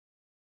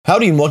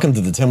Howdy and welcome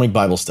to the 10-Week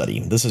Bible Study.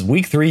 This is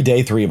week 3,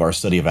 day 3 of our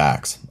study of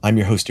Acts. I'm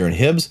your host, Aaron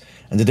Hibbs,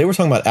 and today we're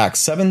talking about Acts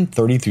 7,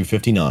 30 through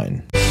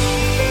 59.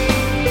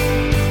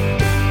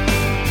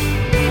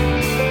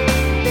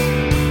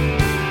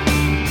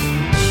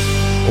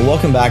 Well,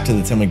 welcome back to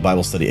the 10-Week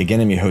Bible Study. Again,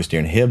 I'm your host,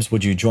 Aaron Hibbs.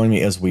 Would you join me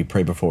as we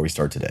pray before we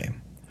start today?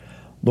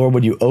 Lord,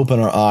 would you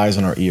open our eyes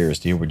and our ears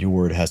to hear what your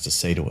word has to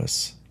say to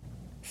us?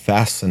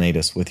 Fascinate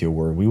us with your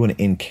word. We want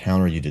to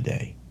encounter you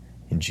today.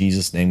 In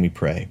Jesus' name we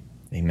pray.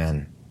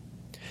 Amen.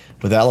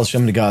 With that, let's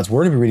jump into God's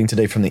Word. I'll be reading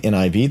today from the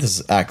NIV. This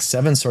is Acts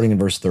 7, starting in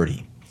verse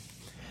 30.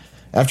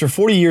 After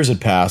 40 years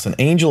had passed, an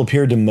angel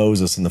appeared to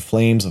Moses in the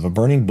flames of a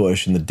burning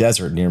bush in the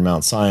desert near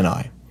Mount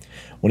Sinai.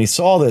 When he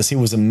saw this, he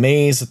was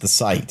amazed at the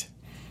sight.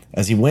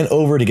 As he went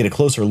over to get a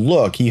closer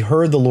look, he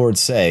heard the Lord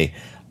say,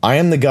 "I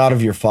am the God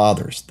of your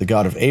fathers, the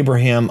God of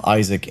Abraham,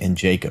 Isaac, and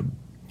Jacob."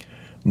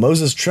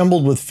 Moses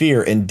trembled with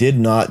fear and did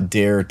not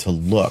dare to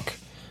look.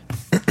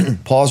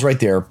 Pause right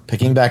there,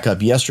 picking back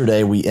up.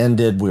 Yesterday we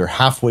were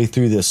halfway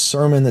through this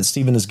sermon that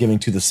Stephen is giving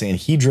to the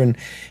Sanhedrin.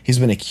 He's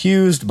been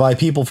accused by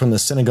people from the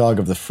synagogue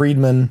of the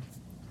freedmen,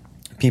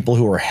 people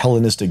who are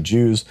Hellenistic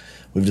Jews.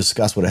 We've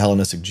discussed what a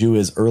Hellenistic Jew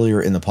is earlier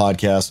in the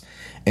podcast.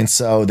 And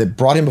so they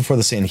brought him before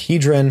the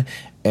Sanhedrin,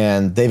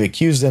 and they've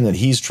accused him that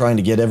he's trying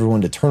to get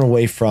everyone to turn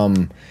away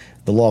from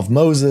the law of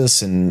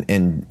Moses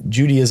and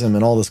Judaism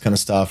and all this kind of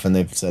stuff. And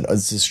they've said,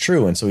 this is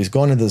true. And so he's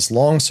gone into this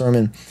long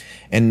sermon.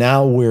 And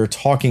now we're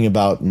talking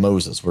about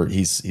Moses, where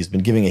he's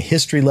been giving a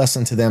history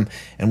lesson to them,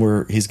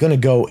 and he's going to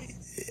go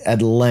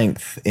at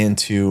length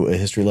into a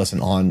history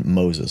lesson on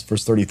Moses.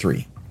 Verse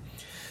 33.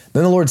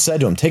 Then the Lord said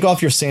to him, "Take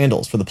off your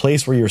sandals, for the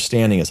place where you're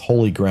standing is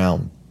holy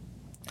ground.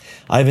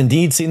 I have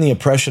indeed seen the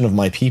oppression of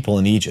my people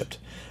in Egypt.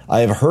 I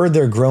have heard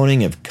their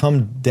groaning, have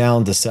come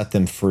down to set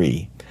them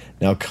free.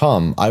 Now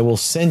come, I will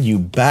send you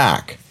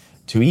back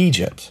to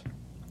Egypt."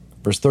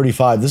 Verse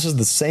 35. This is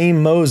the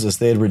same Moses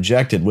they had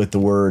rejected with the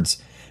words,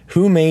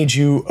 "Who made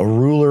you a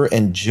ruler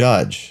and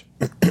judge?"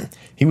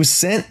 He was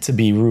sent to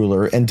be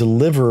ruler and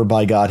deliverer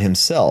by God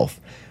himself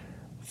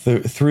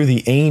through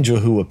the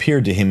angel who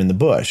appeared to him in the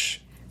bush.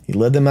 He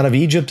led them out of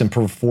Egypt and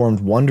performed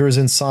wonders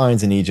and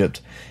signs in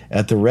Egypt,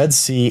 at the Red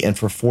Sea, and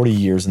for 40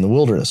 years in the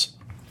wilderness.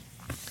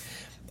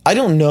 I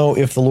don't know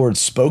if the Lord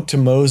spoke to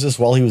Moses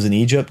while he was in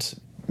Egypt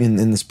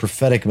in this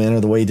prophetic manner,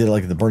 the way he did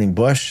like the burning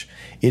bush.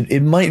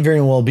 It might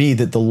very well be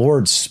that the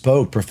Lord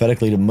spoke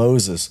prophetically to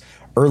Moses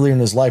earlier in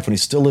his life when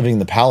he's still living in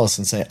the palace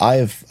and saying,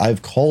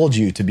 I've called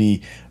you to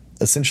be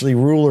essentially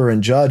ruler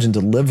and judge and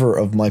deliverer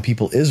of my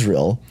people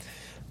Israel.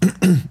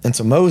 And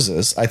so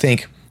Moses, I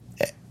think,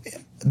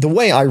 the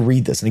way I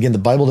read this, and again, the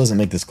Bible doesn't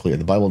make this clear.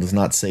 The Bible does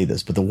not say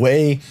this, but the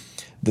way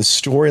the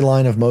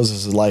storyline of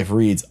Moses' life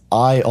reads,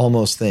 I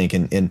almost think,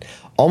 in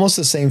almost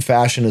the same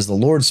fashion as the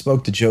Lord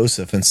spoke to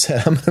Joseph and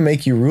said, "I'm going to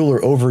make you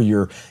ruler over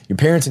your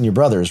parents and your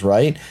brothers,"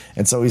 right?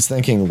 And so he's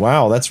thinking,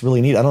 wow, that's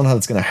really neat. I don't know how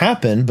that's going to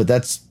happen, but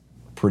that's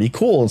pretty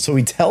cool. And so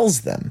he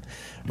tells them,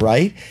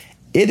 right?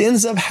 It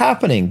ends up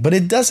happening, but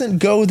it doesn't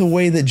go the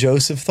way that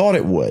Joseph thought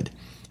it would.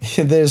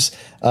 There's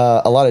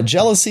a lot of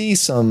jealousy,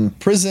 some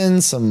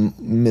prison, some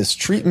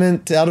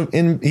mistreatment.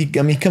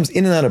 He comes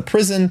in and out of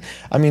prison.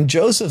 I mean,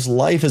 Joseph's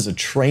life is a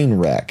train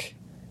wreck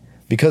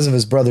because of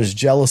his brother's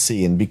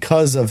jealousy and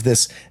because of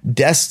this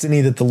destiny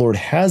that the Lord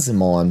has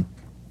him on.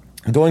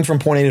 Going from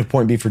point A to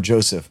point B for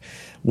Joseph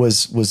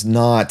was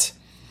not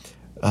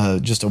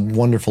just a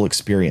wonderful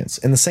experience.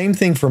 And the same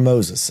thing for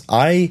Moses.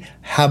 I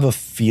have a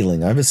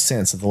feeling, I have a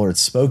sense that the Lord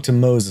spoke to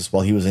Moses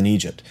while he was in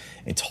Egypt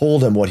and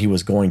told him what he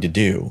was going to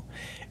do.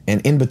 And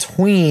in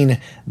between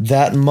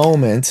that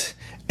moment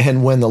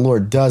and when the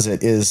Lord does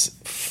it is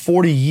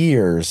 40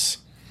 years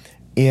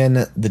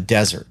in the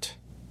desert.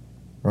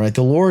 Right?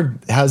 The Lord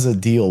has a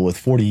deal with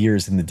 40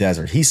 years in the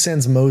desert. He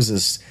sends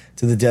Moses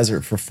to the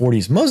desert for 40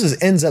 years. Moses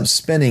ends up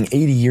spending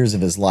 80 years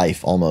of his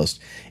life almost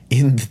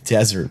in the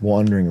desert,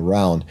 wandering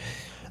around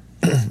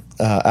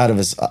out of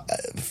his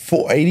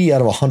 80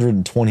 out of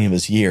 120 of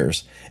his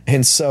years.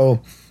 And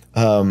so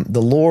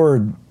the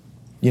Lord,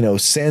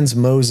 sends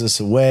Moses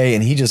away,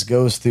 and he just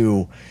goes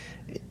through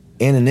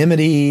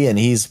anonymity, and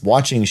he's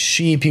watching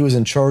sheep. He was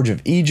in charge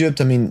of Egypt.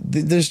 I mean,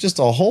 there's just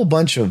a whole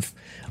bunch of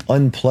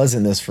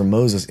unpleasantness for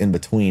Moses in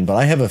between. But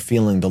I have a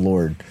feeling the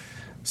Lord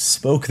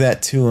spoke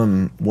that to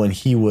him when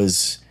he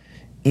was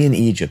in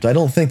Egypt. I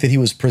don't think that he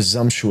was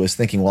presumptuous,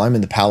 thinking, well, I'm in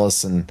the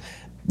palace and,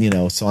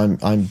 so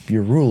I'm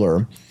your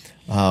ruler.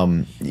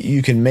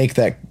 You can make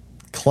that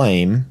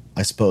claim,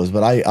 I suppose,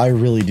 but I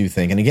really do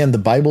think, and again, the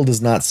Bible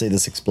does not say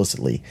this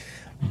explicitly,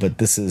 but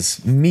this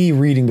is me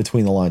reading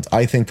between the lines.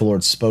 I think the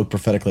Lord spoke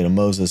prophetically to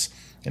Moses,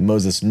 and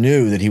Moses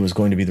knew that he was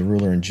going to be the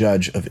ruler and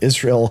judge of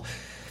Israel.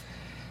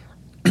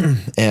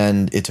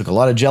 And it took a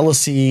lot of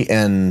jealousy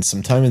and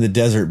some time in the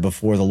desert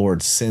before the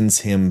Lord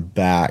sends him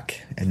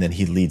back, and then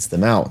he leads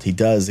them out. He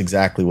does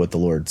exactly what the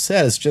Lord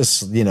says,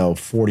 just,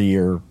 40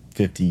 or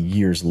 50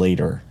 years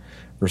later.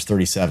 Verse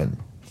 37.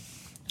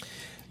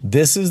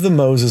 This is the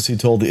Moses who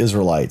told the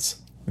Israelites,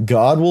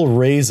 "God will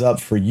raise up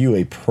for you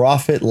a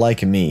prophet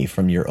like me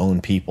from your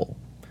own people.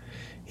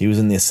 He was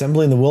in the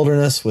assembly in the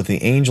wilderness with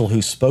the angel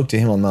who spoke to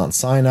him on Mount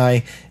Sinai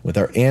with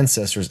our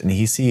ancestors, and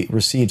he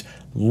received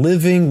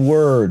living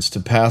words to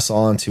pass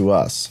on to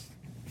us.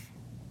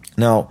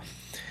 Now,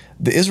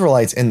 the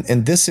Israelites,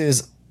 and this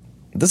is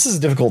a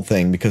difficult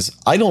thing because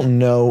I don't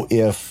know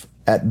if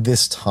at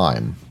this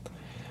time,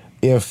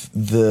 if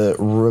the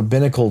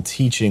rabbinical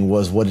teaching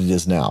was what it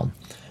is now.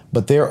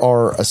 But there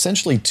are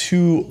essentially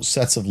two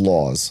sets of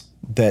laws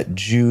that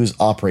Jews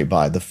operate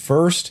by. The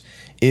first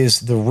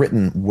is the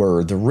written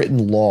word, the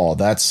written law.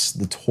 That's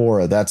the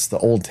Torah. That's the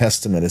Old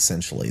Testament,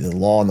 essentially. The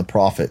law and the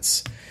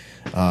prophets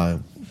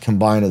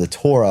combined of the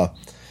Torah.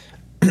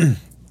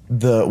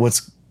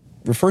 What's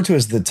referred to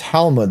as the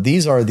Talmud,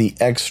 these are the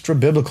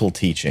extra-biblical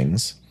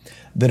teachings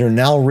that are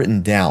now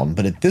written down.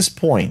 But at this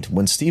point,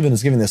 when Stephen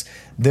is giving this,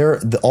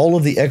 all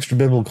of the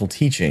extra-biblical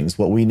teachings,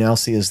 what we now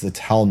see as the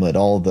Talmud,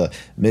 all the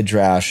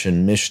Midrash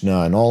and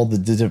Mishnah and all the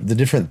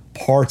different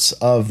parts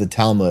of the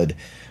Talmud,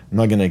 I'm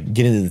not going to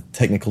get into the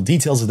technical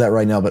details of that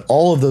right now, but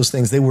all of those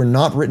things, they were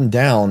not written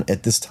down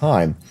at this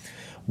time.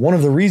 One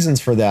of the reasons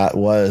for that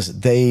was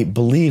they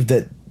believed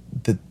that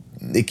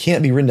it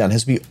can't be written down. It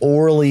has to be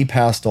orally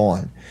passed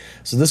on.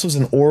 So this was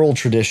an oral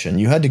tradition.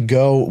 You had to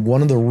go,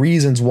 one of the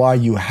reasons why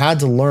you had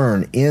to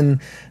learn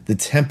in the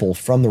temple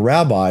from the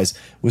rabbis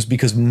was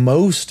because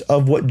most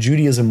of what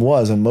Judaism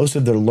was and most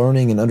of their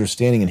learning and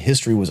understanding and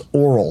history was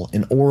oral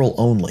and oral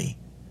only.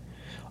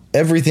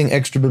 Everything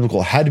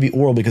extra-biblical had to be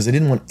oral because they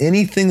didn't want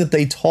anything that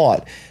they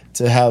taught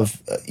to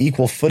have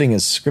equal footing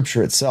as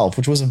Scripture itself,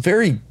 which was a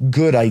very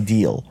good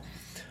ideal.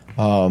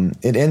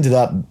 It ended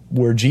up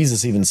where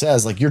Jesus even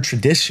says, like, your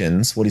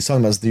traditions, what he's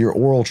talking about is your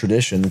oral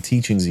tradition, the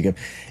teachings you give,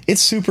 it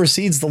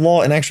supersedes the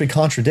law and actually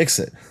contradicts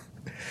it,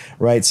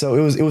 right? So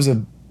it was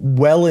a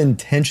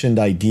well-intentioned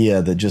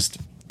idea that just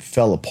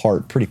fell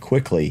apart pretty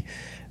quickly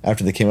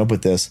after they came up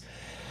with this.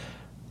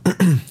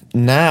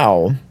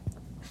 Now,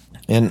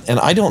 and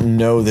I don't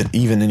know that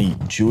even any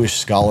Jewish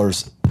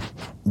scholars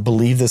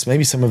believe this.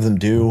 Maybe some of them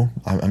do.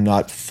 I'm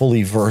not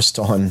fully versed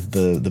on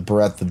the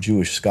breadth of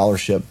Jewish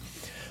scholarship.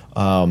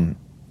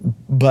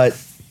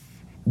 But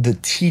the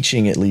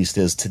teaching, at least,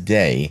 is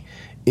today,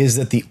 is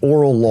that the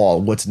oral law,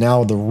 what's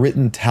now the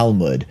written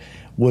Talmud,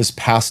 was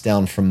passed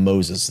down from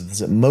Moses.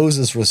 That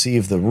Moses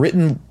received the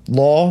written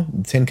law,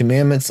 the Ten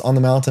Commandments on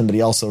the mountain, but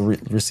he also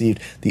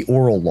received the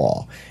oral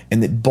law,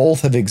 and that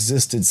both have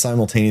existed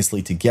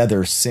simultaneously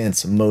together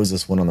since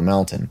Moses went on the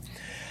mountain.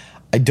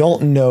 I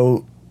don't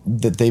know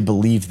that they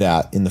believed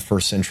that in the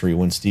first century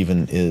when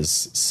Stephen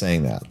is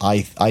saying that.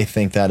 I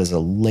think that is a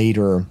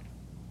later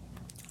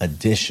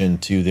addition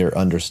to their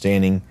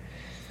understanding.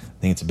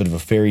 I think it's a bit of a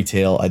fairy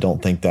tale. I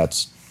don't think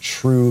that's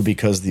true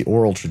because the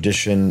oral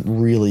tradition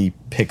really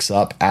picks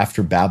up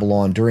after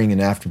Babylon, during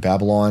and after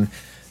Babylonian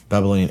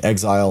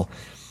exile.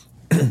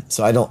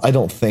 So I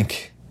don't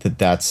think that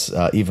that's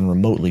even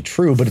remotely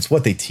true, but it's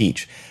what they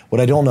teach. What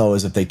I don't know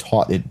is if they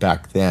taught it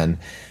back then.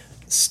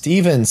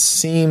 Stephen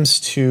seems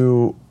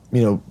to,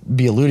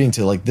 be alluding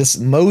to, like, this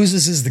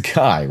Moses is the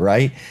guy,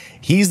 right?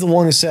 He's the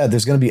one who said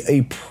there's going to be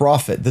a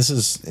prophet.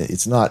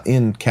 It's not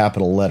in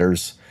capital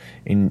letters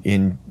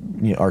in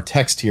our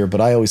text here, but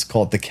I always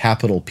call it the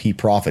capital P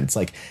prophet. It's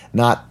like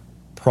not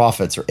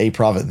prophets or a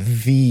prophet,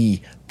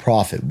 the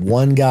prophet.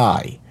 One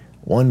guy.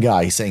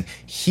 He's saying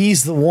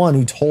he's the one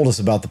who told us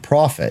about the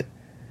prophet,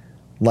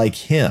 like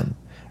him,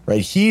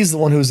 right? He's the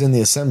one who was in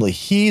the assembly.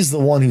 He's the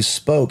one who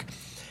spoke.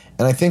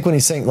 And I think when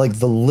he's saying, like,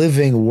 the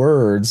living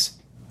words,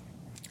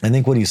 I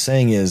think what he's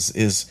saying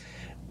is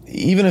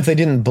even if they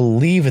didn't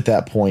believe at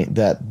that point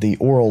that the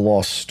oral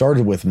law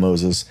started with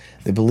Moses,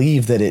 they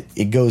believe that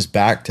it goes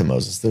back to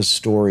Moses. There's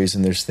stories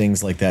and there's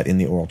things like that in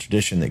the oral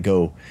tradition that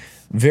go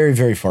very,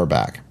 very far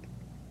back.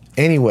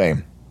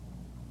 Anyway,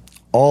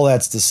 all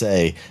that's to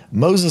say,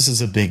 Moses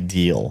is a big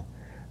deal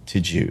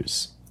to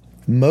Jews.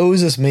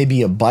 Moses may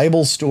be a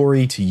Bible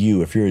story to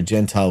you if you're a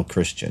Gentile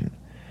Christian,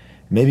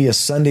 maybe a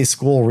Sunday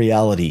school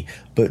reality,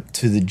 but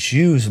to the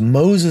Jews,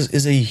 Moses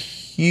is a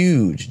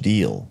huge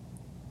deal.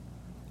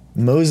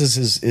 Moses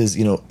is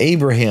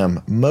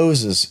Abraham,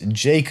 Moses,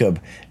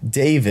 Jacob,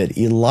 David,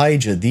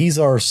 Elijah. These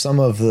are some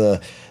of the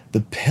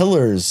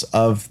pillars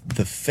of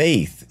the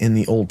faith in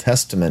the Old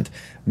Testament.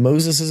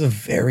 Moses is a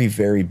very,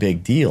 very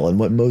big deal. And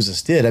what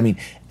Moses did,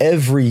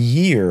 every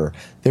year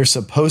they're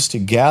supposed to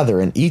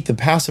gather and eat the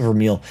Passover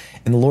meal,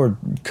 and the Lord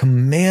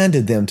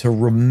commanded them to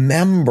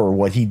remember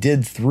what he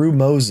did through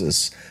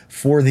Moses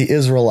for the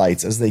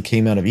Israelites as they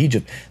came out of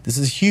Egypt. This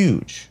is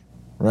huge,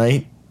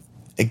 right?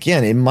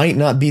 Again, it might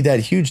not be that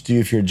huge to you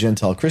if you're a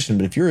Gentile Christian,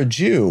 but if you're a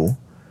Jew,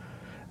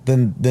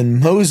 then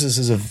Moses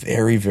is a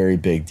very, very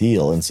big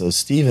deal. And so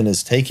Stephen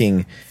is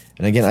taking,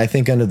 and again, I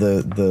think under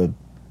the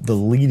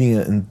leading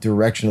and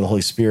direction of the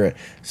Holy Spirit,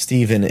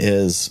 Stephen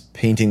is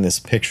painting this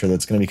picture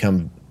that's going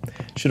to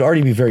should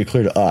already be very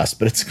clear to us,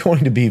 but it's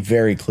going to be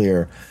very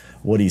clear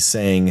what he's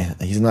saying.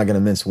 He's not going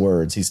to mince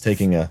words. He's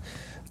taking a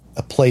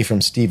play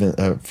from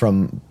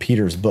from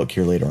Peter's book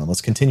here later on.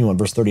 Let's continue on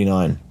verse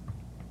 39.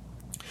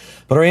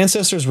 But our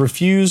ancestors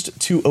refused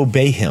to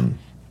obey him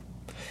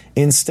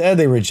Instead,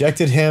 they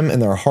rejected him,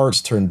 and their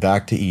hearts turned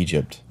back to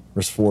Egypt.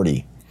 Verse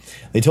 40.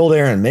 They told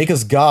Aaron, "Make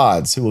us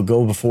gods who will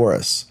go before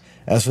us.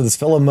 As for this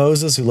fellow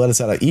Moses who led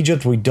us out of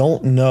Egypt, we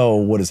don't know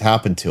what has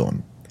happened to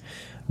him."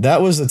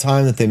 That was the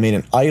time that they made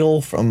an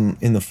idol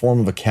in the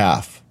form of a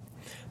calf.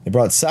 They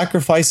brought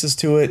sacrifices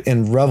to it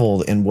and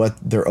reveled in what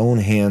their own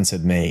hands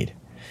had made.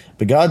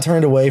 But God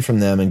turned away from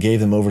them and gave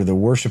them over to the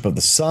worship of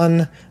the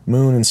sun,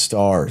 moon, and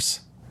stars.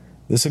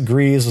 This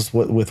agrees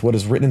with what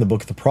is written in the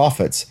book of the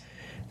prophets.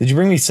 "Did you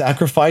bring me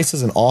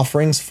sacrifices and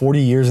offerings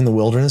 40 years in the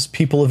wilderness,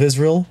 people of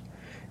Israel?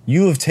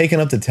 You have taken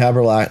up the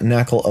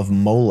tabernacle of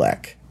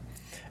Molech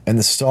and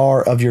the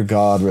star of your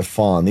god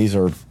Rephan." These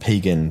are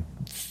pagan,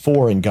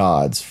 foreign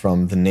gods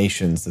from the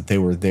nations that they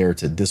were there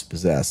to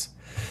dispossess.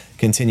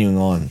 Continuing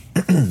on,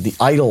 "The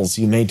idols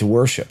you made to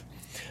worship.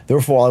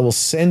 Therefore I will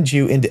send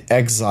you into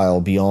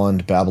exile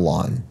beyond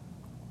Babylon."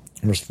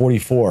 Verse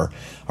 44,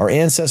 "Our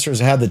ancestors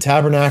had the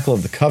tabernacle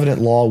of the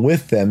covenant law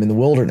with them in the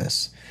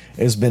wilderness.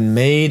 It had been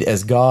made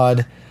as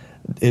God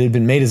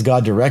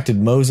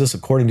directed Moses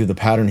according to the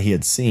pattern he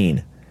had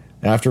seen.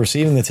 After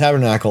receiving the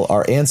tabernacle,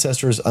 our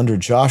ancestors under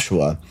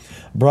Joshua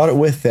brought it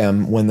with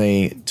them when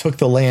they took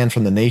the land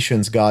from the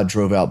nations God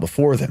drove out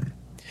before them.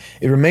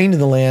 It remained in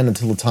the land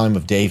until the time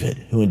of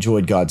David, who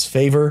enjoyed God's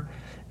favor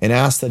and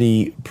asked that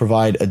he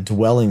provide a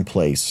dwelling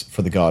place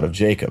for the God of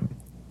Jacob.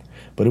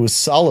 But it was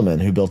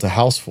Solomon who built a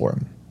house for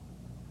him.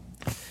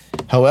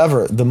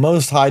 However, the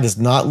Most High does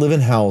not live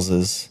in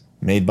houses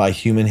made by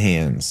human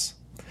hands.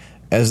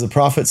 As the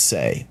prophets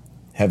say,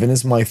 'Heaven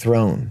is my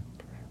throne,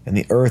 and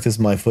the earth is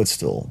my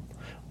footstool.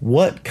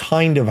 What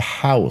kind of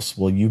house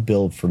will you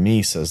build for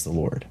me, says the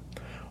Lord?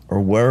 Or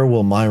where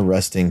will my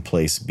resting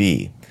place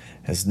be?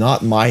 Has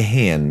not my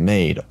hand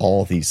made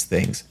all these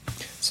things?'"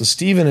 So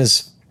Stephen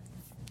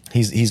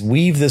he's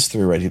weaved this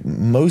through, right?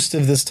 Most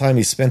of this time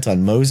he spent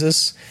on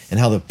Moses and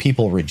how the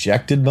people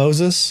rejected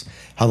Moses,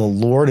 how the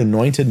Lord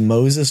anointed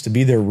Moses to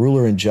be their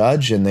ruler and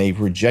judge, and they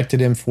rejected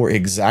him for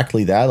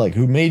exactly that. Like,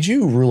 who made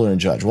you ruler and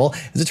judge? Well,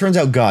 as it turns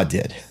out, God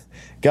did.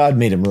 God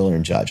made him ruler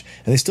and judge,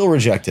 and they still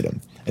rejected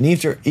him. And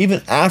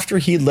even after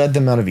he led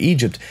them out of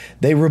Egypt,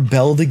 they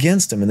rebelled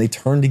against him and they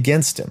turned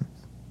against him.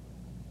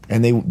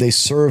 And they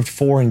served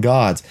foreign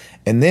gods.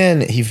 And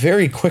then he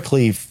very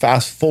quickly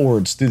fast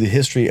forwards through the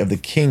history of the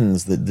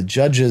kings, the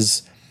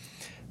judges,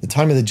 the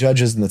time of the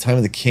judges and the time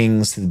of the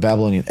kings to the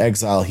Babylonian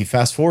exile. He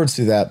fast forwards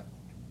through that,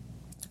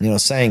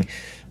 saying,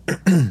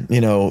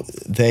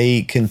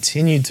 they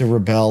continued to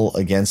rebel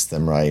against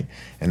them, right?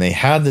 And they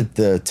had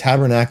the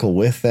tabernacle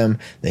with them.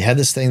 They had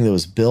this thing that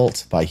was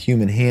built by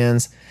human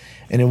hands.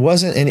 And it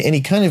wasn't, and he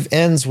kind of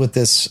ends with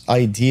this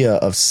idea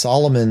of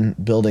Solomon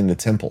building the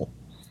temple.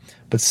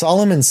 But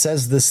Solomon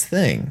says this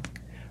thing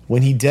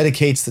when he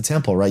dedicates the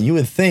temple, right? You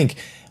would think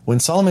when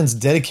Solomon's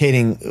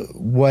dedicating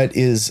what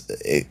is,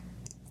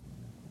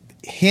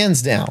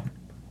 hands down,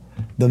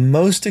 the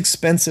most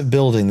expensive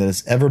building that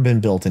has ever been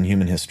built in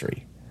human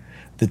history,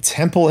 the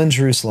temple in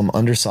Jerusalem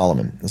under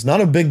Solomon. It's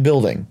not a big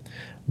building,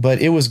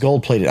 but it was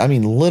gold-plated. I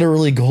mean,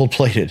 literally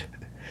gold-plated.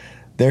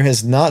 There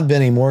has not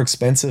been a more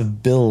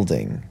expensive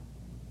building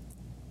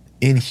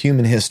in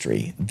human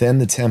history than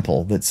the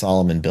temple that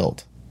Solomon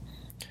built.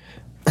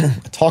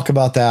 Talk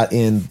about that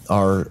in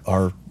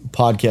our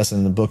podcast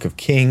in the book of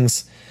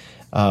Kings.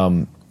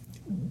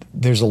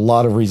 There's a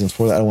lot of reasons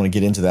for that. I don't want to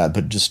get into that,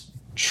 but just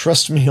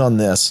trust me on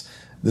this.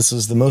 This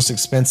is the most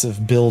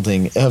expensive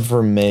building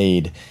ever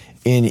made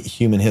in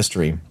human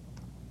history.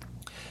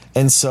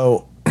 And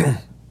so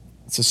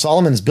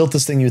Solomon's built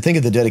this thing. You would think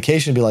of the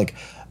dedication and be like,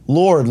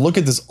 "Lord, look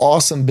at this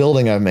awesome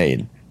building I've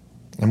made."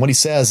 And what he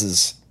says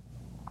is,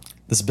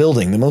 this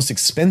building, the most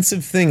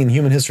expensive thing in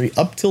human history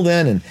up till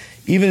then and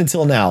even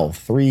until now,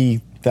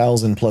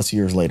 3,000 plus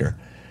years later,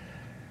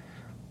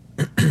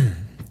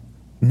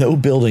 no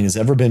building has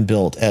ever been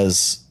built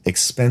as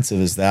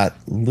expensive as that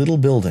little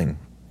building.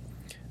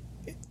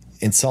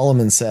 And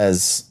Solomon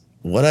says,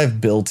 what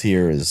I've built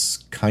here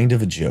is kind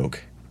of a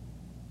joke.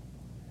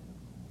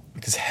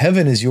 Because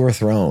heaven is your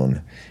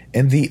throne,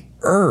 and the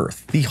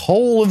earth, the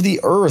whole of the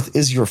earth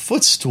is your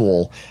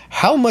footstool.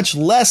 How much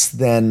less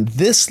than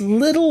this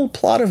little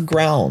plot of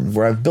ground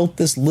where I've built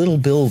this little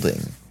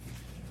building?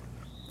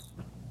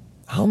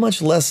 How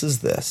much less is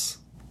this?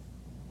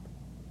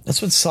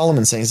 That's what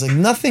Solomon's saying. He's like,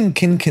 nothing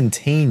can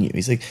contain you.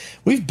 He's like,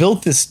 we've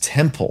built this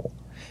temple,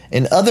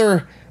 and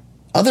other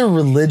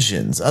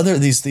religions,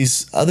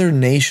 these other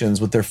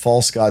nations with their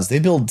false gods, they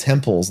build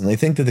temples and they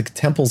think that the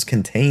temples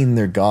contain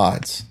their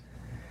gods.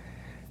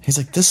 He's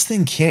like, this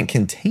thing can't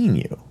contain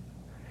you.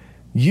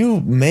 You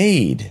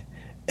made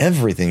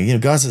everything.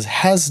 God says,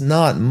 has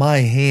not my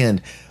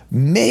hand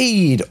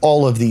made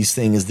all of these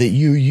things that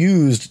you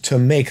used to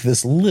make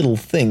this little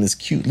thing, this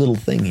cute little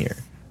thing here?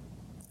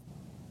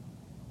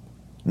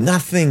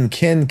 Nothing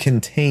can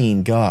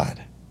contain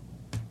God.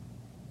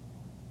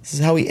 This is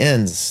how he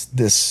ends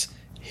this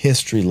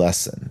history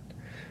lesson.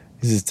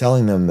 He's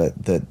telling them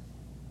that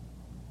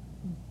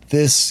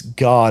this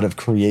God of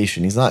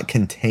creation, he's not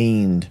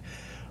contained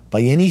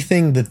by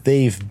anything that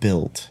they've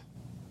built.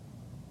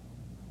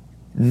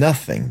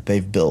 Nothing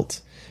they've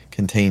built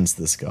contains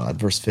this God.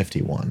 Verse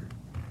 51.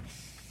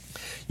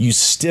 You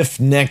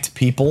stiff-necked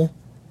people,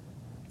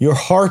 your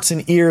hearts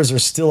and ears are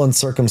still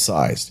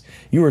uncircumcised.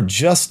 You are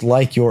just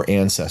like your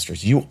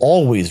ancestors. You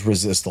always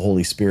resist the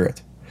Holy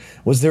Spirit.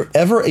 Was there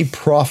ever a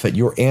prophet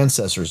your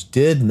ancestors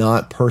did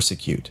not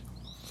persecute?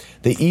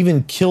 They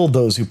even killed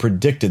those who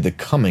predicted the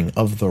coming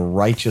of the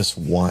righteous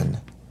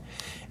one.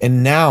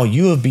 And now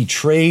you have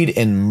betrayed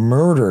and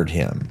murdered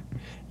him.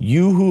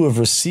 You who have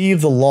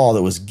received the law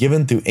that was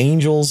given through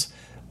angels,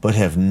 but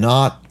have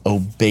not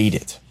obeyed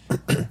it.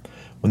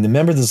 When the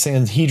members of the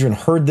Sanhedrin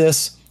heard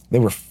this, they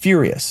were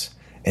furious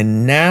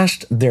and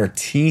gnashed their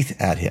teeth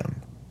at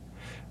him.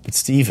 But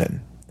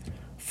Stephen,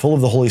 full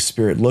of the Holy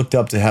Spirit, looked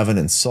up to heaven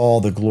and saw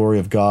the glory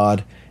of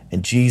God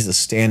and Jesus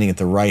standing at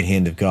the right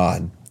hand of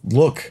God.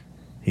 Look,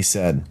 he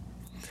said,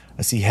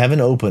 I see heaven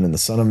open and the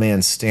Son of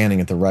Man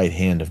standing at the right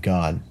hand of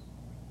God.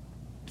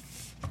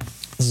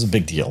 This is a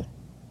big deal.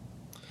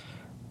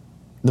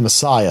 The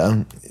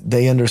Messiah,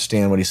 they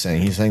understand what he's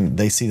saying. He's saying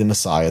they see the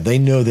Messiah. They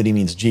know that he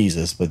means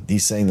Jesus, but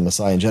he's saying the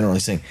Messiah in general.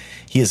 He's saying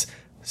he is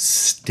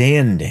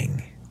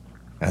standing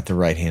at the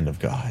right hand of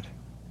God.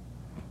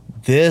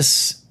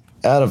 This,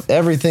 out of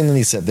everything that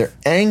he said, they're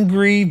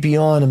angry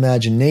beyond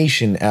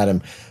imagination at him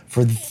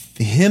for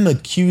him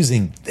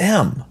accusing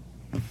them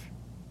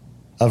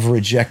of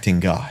rejecting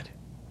God.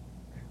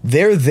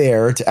 They're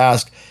there to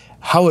ask,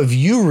 how have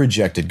you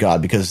rejected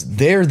God? Because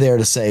they're there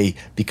to say,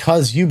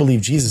 because you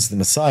believe Jesus is the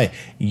Messiah,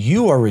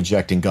 you are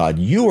rejecting God.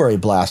 You are a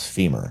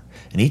blasphemer.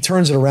 And he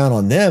turns it around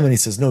on them and he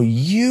says, no,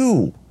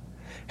 you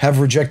have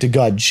rejected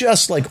God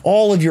just like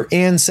all of your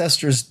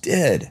ancestors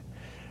did.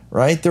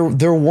 Right?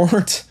 There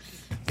weren't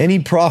any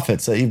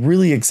prophets,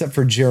 really, except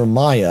for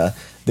Jeremiah.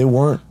 They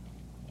weren't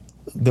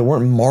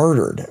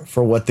martyred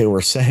for what they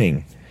were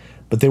saying,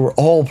 but they were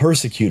all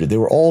persecuted. They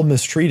were all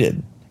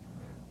mistreated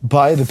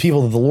by the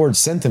people that the Lord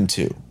sent them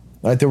to.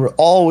 Right? There were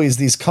always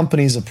these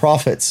companies of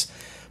prophets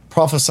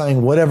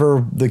prophesying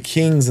whatever the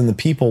kings and the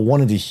people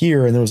wanted to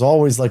hear, and there was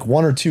always like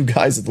one or two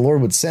guys that the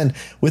Lord would send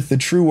with the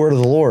true word of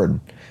the Lord,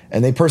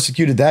 and they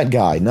persecuted that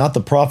guy, not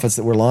the prophets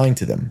that were lying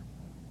to them.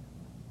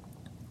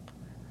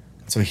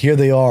 So here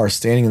they are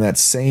standing in that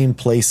same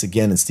place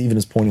again, and Stephen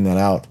is pointing that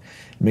out.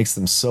 It makes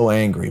them so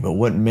angry, but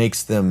what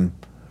makes them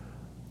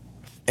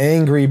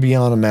angry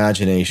beyond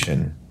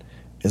imagination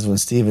is when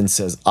Stephen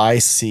says, I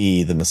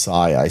see the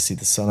Messiah, I see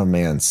the Son of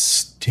Man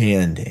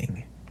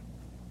standing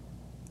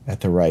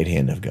at the right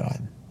hand of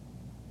God.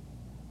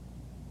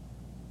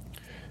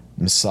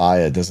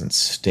 Messiah doesn't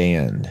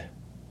stand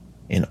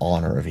in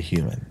honor of a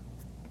human.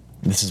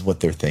 This is what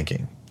they're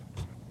thinking.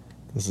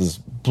 This is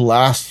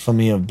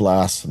blasphemy of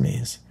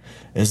blasphemies.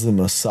 As the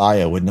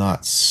Messiah would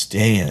not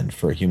stand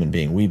for a human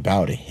being. We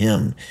bow to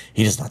him.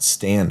 He does not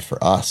stand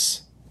for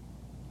us.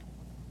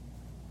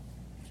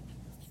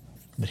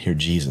 But here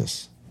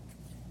Jesus.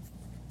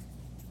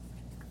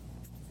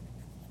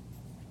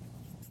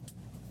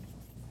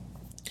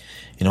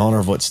 In honor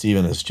of what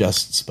Stephen has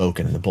just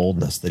spoken and the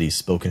boldness that he's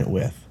spoken it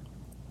with,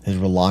 his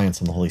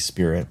reliance on the Holy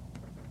Spirit,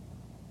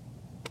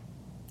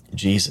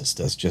 Jesus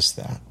does just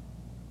that.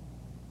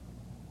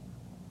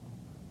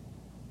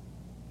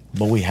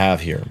 What we have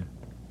here,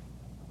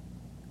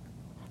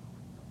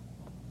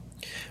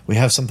 we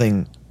have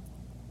something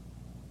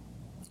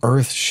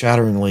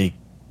earth-shatteringly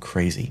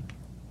crazy.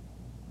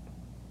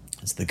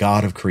 It's the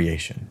God of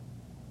creation.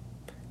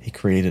 He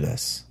created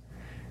us,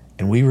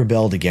 and we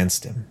rebelled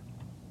against him.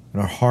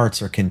 And our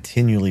hearts are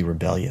continually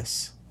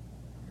rebellious.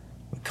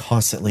 We're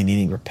constantly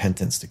needing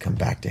repentance to come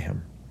back to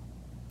him.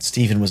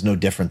 Stephen was no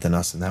different than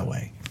us in that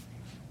way.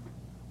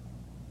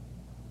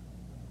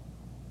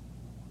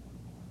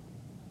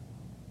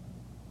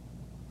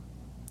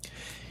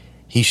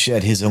 He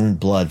shed his own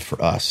blood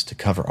for us to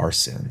cover our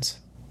sins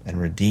and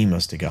redeem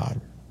us to God.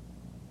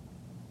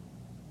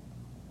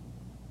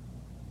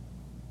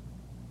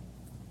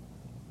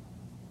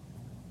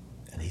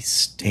 And he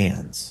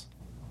stands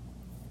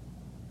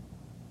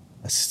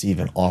as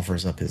Stephen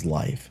offers up his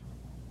life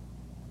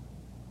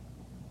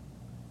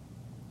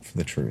for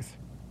the truth.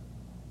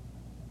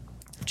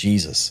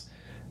 Jesus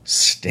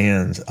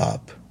stands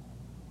up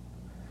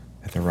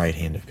at the right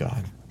hand of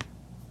God.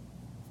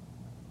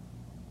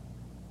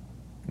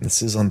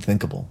 This is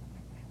unthinkable.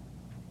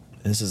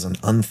 This is an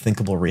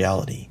unthinkable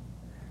reality.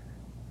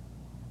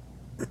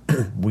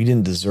 We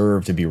didn't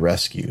deserve to be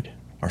rescued.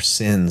 Our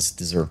sins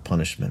deserve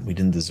punishment. We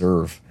didn't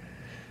deserve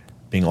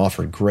being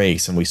offered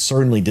grace, and we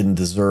certainly didn't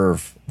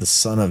deserve the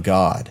Son of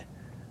God,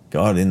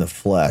 God in the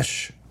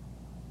flesh,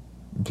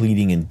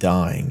 bleeding and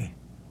dying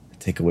to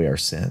take away our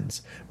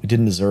sins. We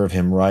didn't deserve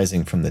him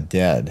rising from the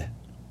dead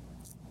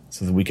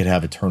so that we could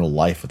have eternal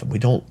life with him. We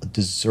don't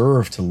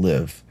deserve to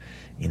live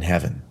in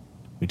heaven.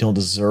 We don't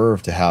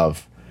deserve to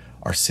have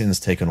our sins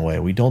taken away.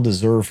 We don't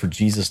deserve for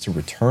Jesus to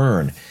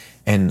return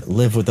and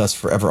live with us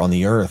forever on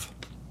the earth.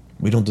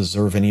 We don't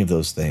deserve any of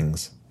those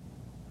things.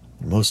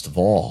 And most of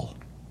all,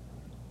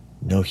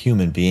 no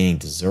human being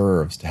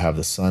deserves to have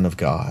the Son of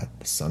God,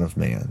 the Son of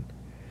Man,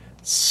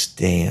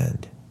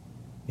 stand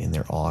in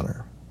their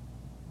honor.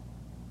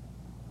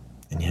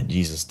 And yet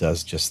Jesus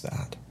does just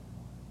that.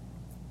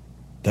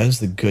 That is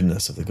the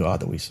goodness of the God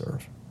that we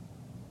serve.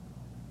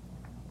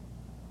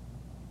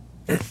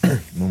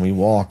 When we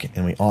walk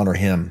and we honor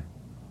him,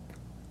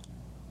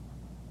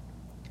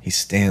 he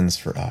stands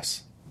for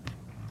us.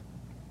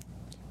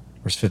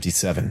 Verse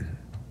 57,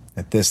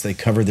 at this they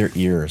covered their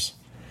ears,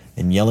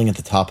 and yelling at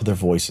the top of their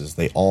voices,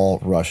 they all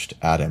rushed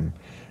at him,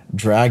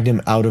 dragged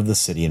him out of the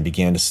city, and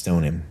began to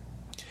stone him.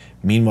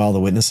 Meanwhile, the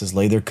witnesses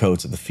laid their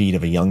coats at the feet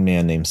of a young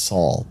man named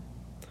Saul.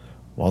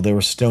 While they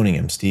were stoning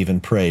him,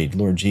 Stephen prayed,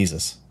 Lord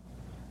Jesus,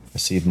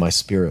 receive my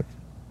spirit.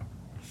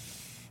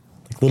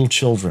 Like little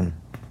children,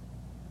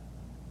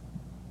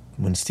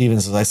 when Stephen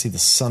says, I see the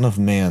Son of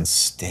Man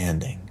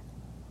standing.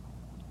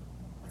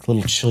 Like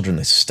little children,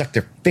 they stuck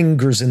their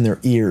fingers in their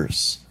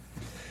ears.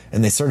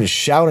 And they started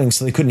shouting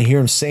so they couldn't hear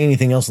him say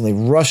anything else. And they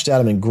rushed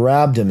at him and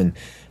grabbed him and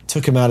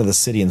took him out of the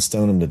city and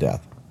stoned him to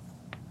death.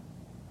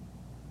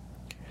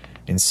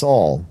 And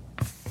Saul,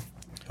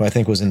 who I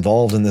think was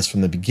involved in this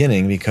from the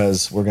beginning,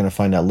 because we're going to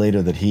find out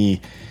later that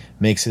he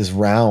makes his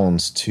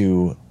rounds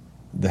to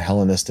the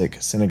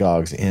Hellenistic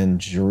synagogues in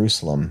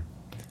Jerusalem.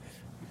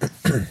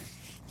 I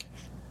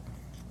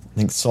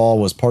think Saul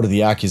was part of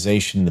the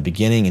accusation in the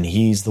beginning, and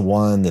he's the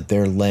one that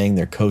they're laying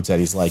their coats at.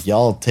 He's like,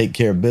 y'all take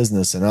care of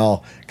business, and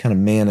I'll kind of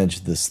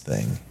manage this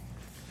thing.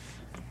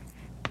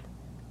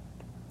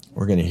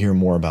 We're going to hear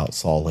more about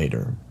Saul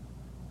later.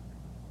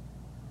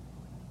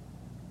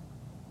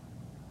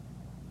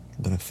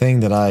 But the thing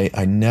that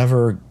I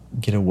never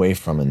get away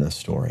from in this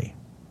story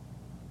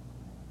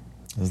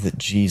is that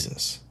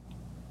Jesus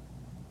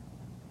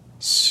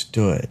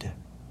stood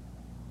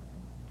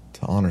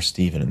to honor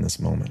Stephen in this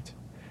moment.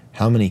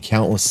 How many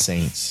countless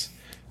saints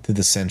through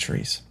the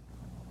centuries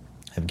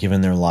have given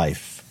their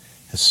life,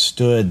 have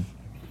stood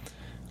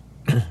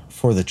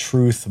for the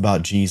truth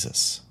about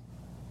Jesus,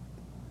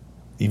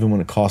 even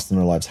when it cost them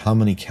their lives? How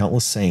many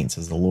countless saints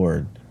has the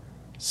Lord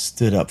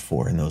stood up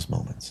for in those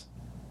moments?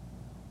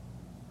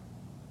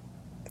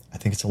 I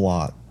think it's a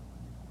lot.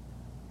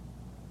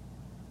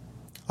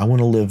 I want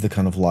to live the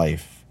kind of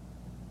life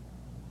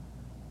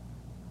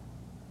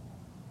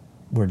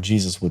where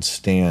Jesus would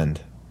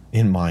stand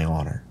in my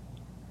honor.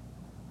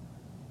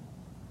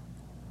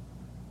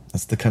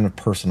 That's the kind of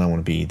person I want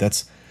to be.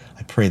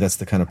 I pray that's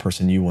the kind of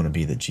person you want to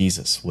be, that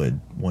Jesus would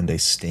one day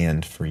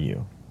stand for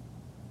you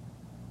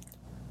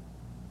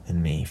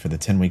and me. For the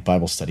 10-week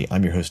Bible study,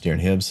 I'm your host, Darren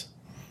Hibbs,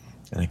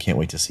 and I can't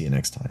wait to see you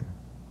next time.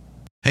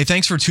 Hey,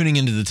 thanks for tuning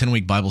into the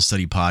 10-week Bible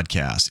study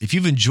podcast. If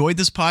you've enjoyed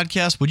this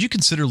podcast, would you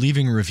consider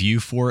leaving a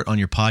review for it on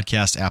your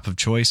podcast app of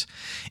choice?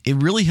 It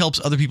really helps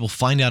other people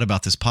find out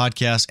about this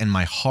podcast, and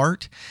my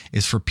heart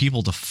is for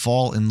people to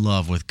fall in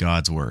love with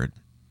God's word.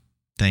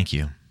 Thank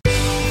you.